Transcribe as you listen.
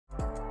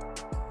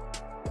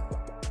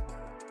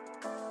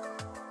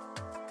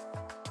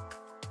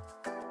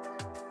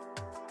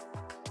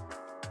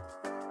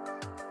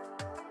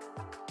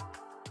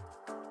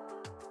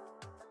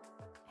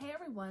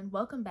everyone,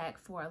 welcome back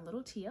for a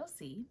little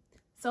TLC.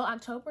 So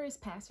October is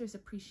Pastors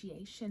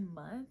Appreciation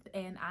Month,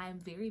 and I'm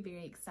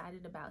very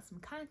excited about some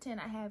content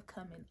I have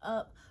coming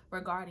up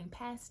regarding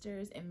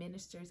pastors and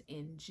ministers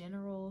in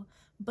general.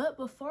 But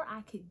before I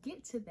could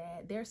get to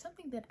that, there's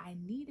something that I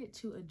needed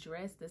to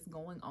address that's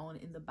going on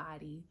in the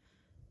body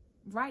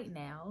right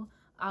now.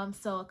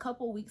 So a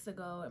couple weeks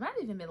ago, it might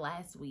have even been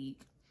last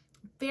week,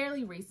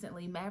 fairly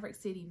recently, Maverick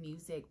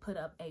put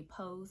up a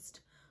post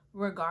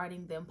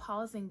regarding them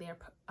pausing their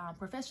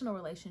professional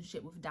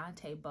relationship with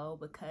Dante Bowe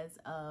because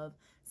of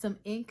some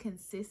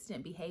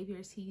inconsistent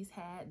behaviors he's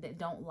had that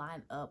don't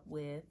line up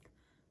with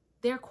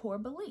their core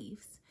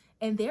beliefs.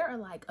 And there are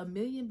like a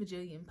million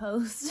bajillion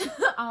posts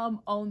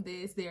on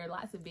this. There are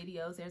lots of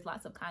videos. There's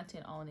lots of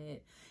content on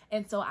it.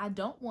 And so I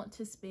don't want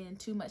to spend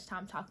too much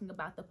time talking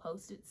about the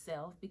post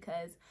itself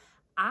because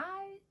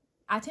I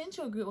tend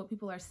to agree with what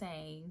people are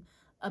saying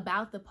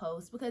about the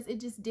post because it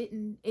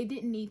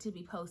didn't need to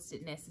be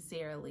posted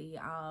necessarily.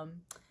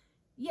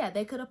 Yeah,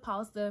 they could have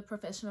paused the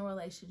professional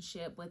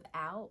relationship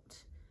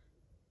without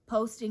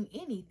posting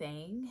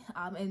anything,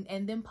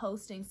 and then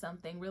posting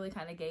something really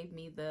kind of gave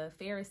me the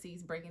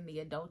Pharisees bringing the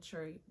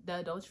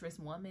adulterous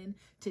woman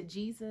to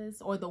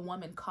Jesus, or the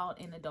woman caught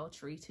in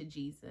adultery to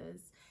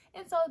Jesus.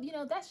 And so,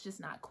 that's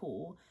just not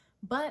cool.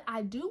 But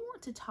I do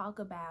want to talk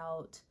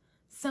about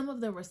some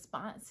of the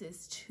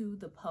responses to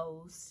the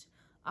post,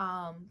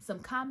 some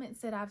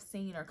comments that I've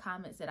seen or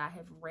comments that I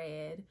have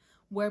read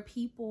where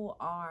people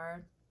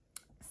are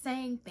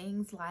saying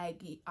things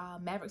like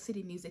Maverick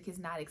City Music has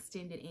not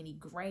extended any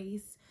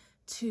grace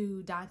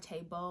to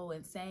Dante Bowe,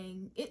 and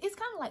saying it's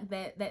kind of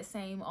like that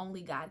same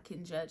only God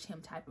can judge him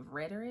type of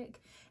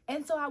rhetoric.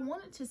 And so I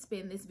wanted to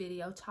spend this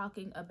video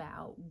talking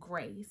about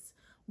grace,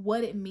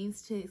 what it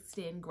means to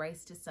extend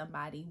grace to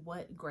somebody,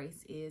 what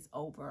grace is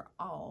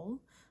overall,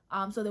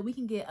 so that we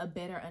can get a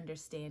better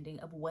understanding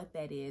of what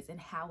that is and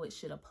how it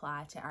should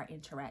apply to our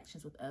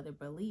interactions with other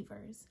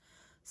believers.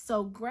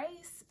 So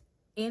grace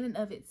in and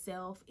of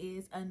itself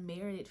is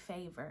unmerited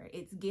favor.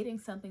 It's getting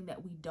something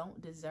that we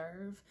don't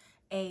deserve,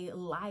 a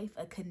life,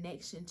 a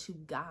connection to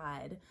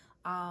God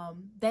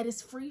that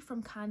is free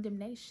from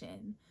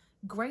condemnation.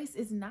 Grace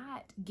is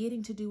not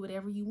getting to do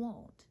whatever you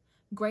want.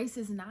 Grace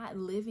is not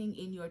living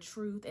in your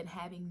truth and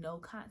having no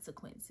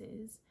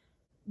consequences.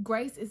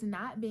 Grace is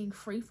not being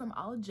free from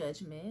all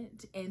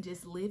judgment and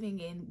just living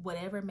in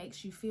whatever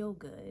makes you feel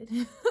good.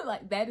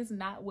 Like, that is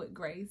not what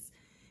grace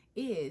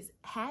is.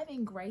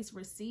 Having grace,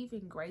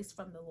 receiving grace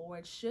from the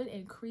Lord should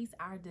increase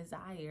our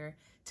desire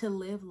to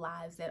live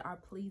lives that are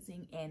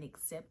pleasing and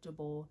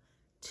acceptable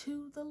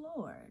to the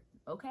Lord,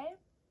 okay?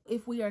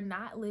 If we are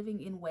not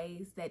living in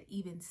ways that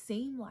even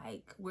seem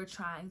like we're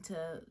trying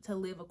to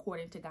live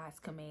according to God's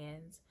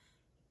commands,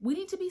 we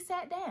need to be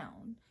sat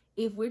down.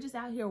 If we're just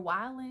out here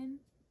wilding,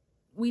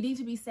 we need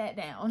to be sat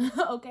down,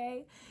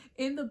 okay?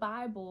 In the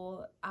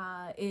Bible,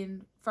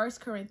 in 1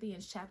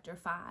 Corinthians chapter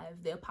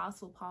 5, the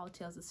Apostle Paul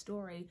tells a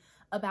story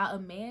about a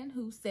man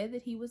who said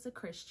that he was a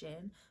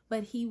Christian,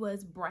 but he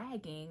was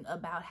bragging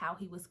about how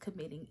he was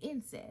committing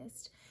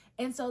incest.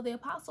 And so the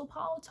Apostle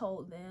Paul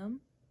told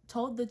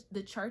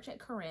the church at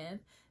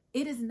Corinth,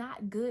 it is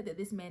not good that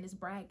this man is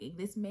bragging.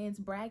 This man's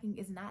bragging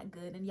is not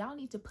good, and y'all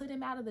need to put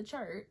him out of the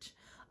church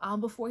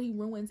before he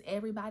ruins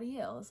everybody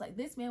else. Like,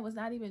 this man was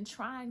not even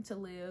trying to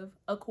live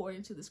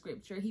according to the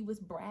scripture. He was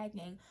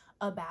bragging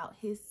about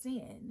his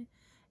sin.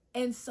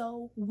 And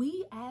so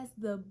we, as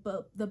the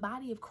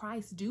body of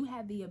Christ, do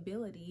have the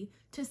ability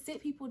to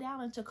sit people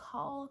down and to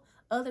call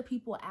other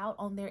people out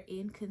on their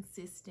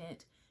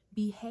inconsistent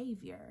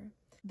behavior.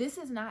 This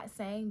is not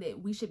saying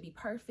that we should be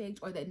perfect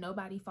or that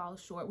nobody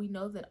falls short. We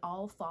know that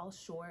all fall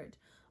short.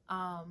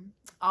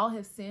 All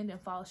have sinned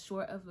and fall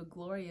short of the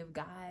glory of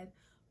God.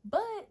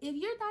 But if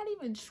you're not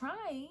even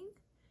trying,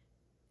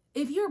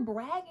 if you're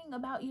bragging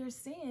about your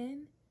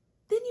sin,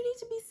 then you need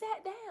to be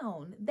sat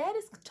down. That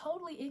is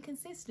totally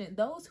inconsistent.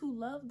 Those who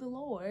love the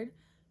Lord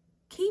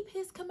keep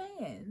his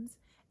commands.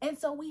 And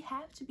so we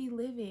have to be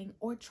living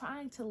or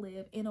trying to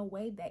live in a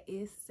way that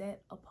is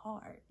set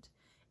apart.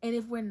 And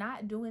if we're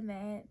not doing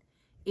that,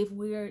 if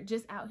we're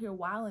just out here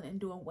wilding and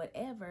doing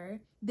whatever,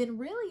 then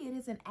really it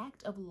is an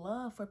act of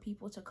love for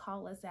people to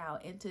call us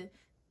out and to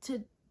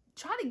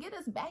try to get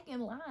us back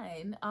in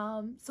line,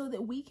 so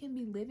that we can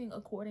be living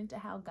according to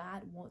how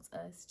God wants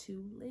us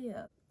to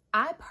live.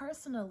 I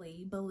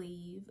personally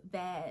believe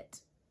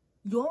that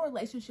your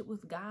relationship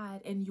with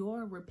God and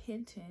your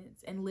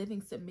repentance and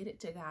living submitted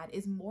to God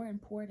is more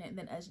important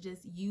than us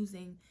just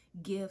using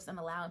gifts and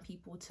allowing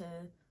people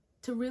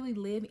to really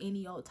live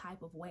any old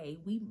type of way.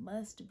 We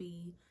must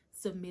be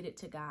submitted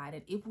to God.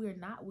 And if we're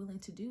not willing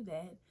to do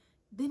that,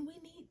 then we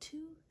need to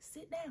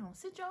sit down.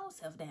 Sit your own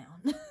self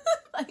down.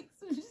 Like,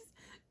 just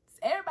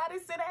everybody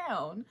sit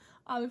down.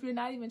 If you're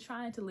not even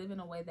trying to live in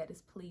a way that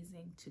is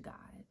pleasing to God.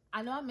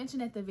 I know I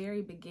mentioned at the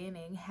very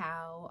beginning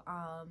how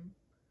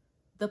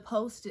the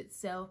post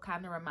itself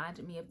kind of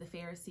reminded me of the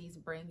Pharisees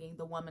bringing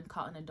the woman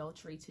caught in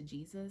adultery to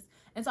Jesus.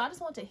 And so I just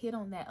want to hit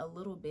on that a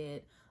little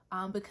bit,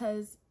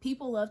 because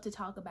people love to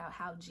talk about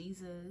how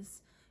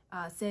Jesus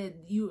said,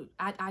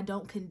 I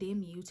don't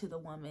condemn you to the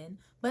woman.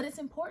 But it's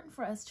important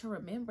for us to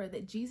remember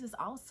that Jesus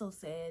also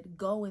said,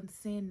 go and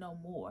sin no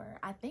more.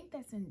 I think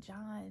that's in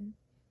John.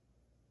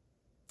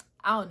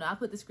 I don't know. I'll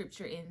put the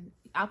scripture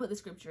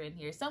in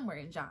here somewhere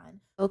in John.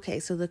 Okay,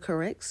 so the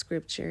correct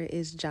scripture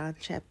is John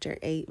chapter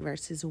 8,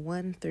 verses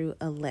 1 through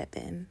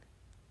 11.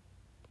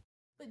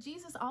 But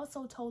Jesus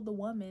also told the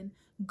woman,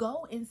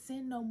 go and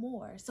sin no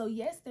more. So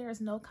yes, there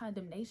is no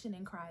condemnation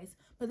in Christ,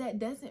 but that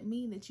doesn't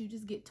mean that you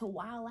just get to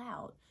wild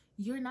out.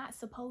 You're not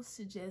supposed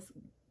to just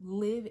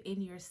live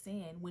in your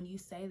sin when you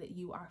say that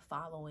you are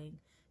following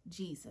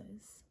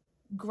Jesus.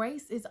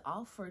 Grace is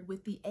offered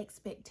with the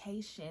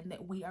expectation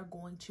that we are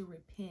going to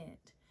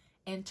repent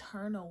and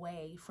turn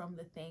away from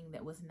the thing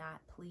that was not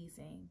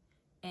pleasing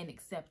and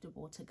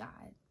acceptable to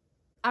God.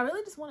 I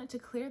really just wanted to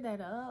clear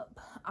that up.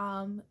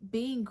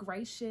 Being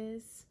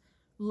gracious,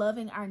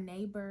 loving our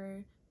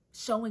neighbor,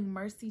 showing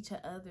mercy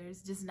to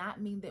others does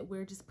not mean that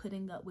we're just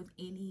putting up with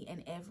any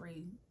and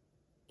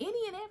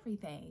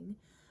everything.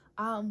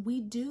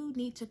 We do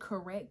need to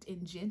correct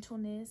in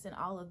gentleness and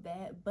all of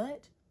that,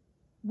 but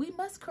we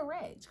must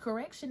correct.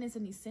 Correction is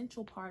an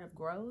essential part of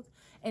growth.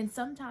 And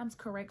sometimes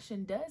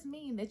correction does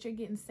mean that you're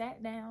getting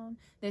sat down,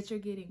 that you're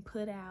getting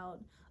put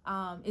out,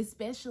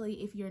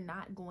 especially if you're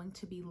not going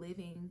to be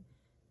living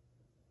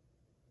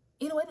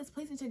in a way that's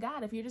pleasing to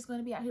God. If you're just going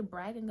to be out here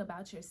bragging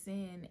about your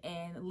sin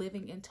and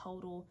living in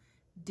total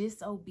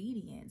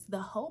disobedience. The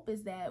hope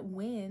is that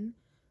when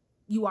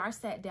you are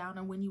sat down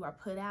or when you are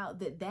put out,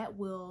 that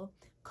will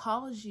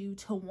cause you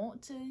to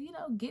want to,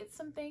 get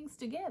some things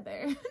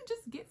together.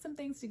 Just get some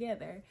things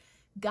together.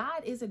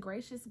 God is a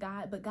gracious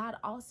God, but God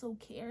also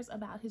cares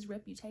about his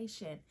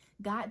reputation.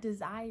 God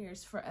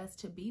desires for us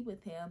to be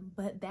with him,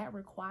 but that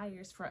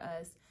requires for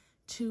us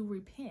to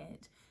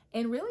repent.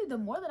 And really, the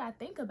more that I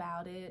think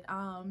about it,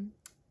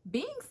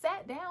 being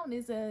sat down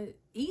is a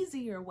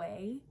easier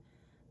way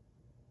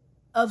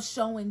of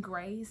showing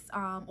grace,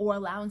 or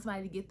allowing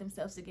somebody to get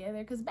themselves together.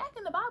 Because back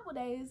in the Bible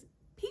days,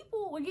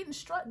 people were getting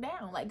struck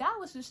down. Like, God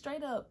was just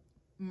straight up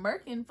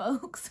murking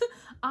folks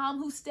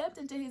who stepped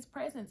into his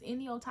presence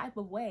any old type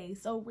of way.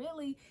 So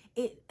really,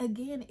 it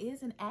again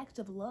is an act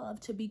of love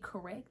to be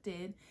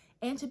corrected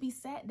and to be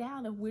sat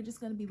down if we're just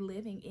going to be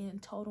living in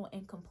total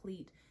and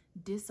complete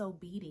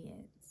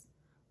disobedience.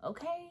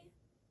 Okay?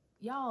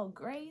 Y'all,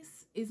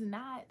 grace is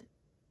not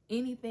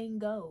anything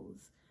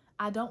goes.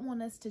 I don't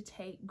want us to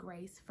take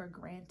grace for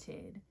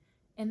granted.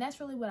 And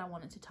that's really what I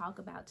wanted to talk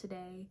about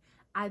today.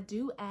 I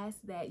do ask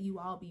that you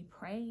all be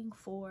praying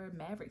for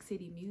Maverick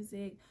City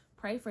Music,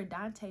 pray for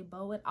Dante,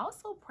 Bowe, and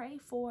also pray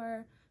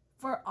for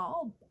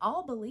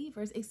all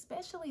believers,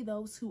 especially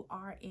those who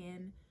are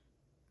in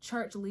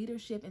church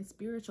leadership and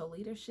spiritual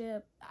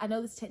leadership. I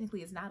know this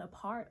technically is not a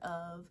part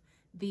of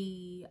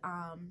the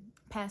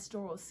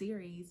pastoral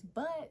series,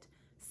 but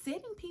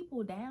sitting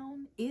people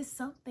down is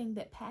something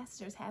that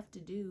pastors have to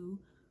do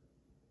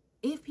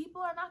if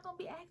people are not going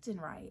to be acting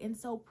right. And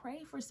so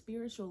pray for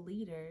spiritual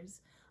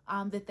leaders,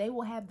 that they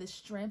will have the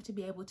strength to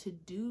be able to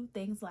do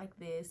things like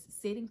this,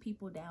 sitting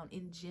people down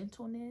in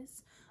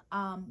gentleness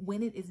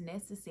when it is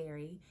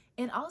necessary.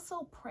 And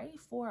also pray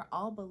for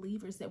all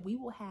believers that we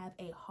will have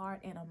a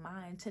heart and a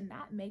mind to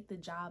not make the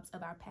jobs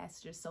of our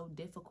pastors so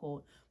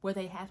difficult where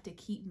they have to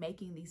keep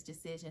making these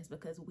decisions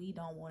because we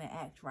don't want to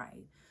act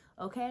right.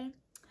 Okay?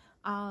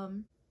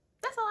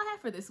 That's all I have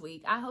for this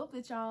week. I hope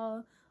that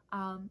y'all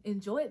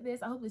enjoyed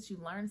this. I hope that you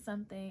learned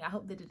something. I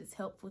hope that it is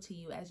helpful to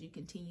you as you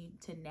continue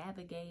to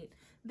navigate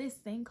this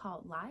thing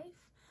called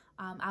life.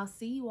 I'll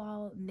see you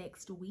all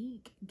next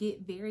week.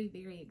 Get very,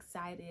 very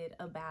excited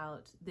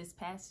about this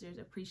Pastor's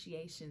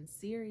Appreciation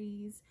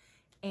series.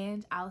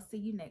 And I'll see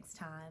you next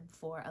time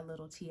for a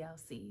little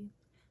TLC.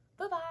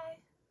 Bye-bye.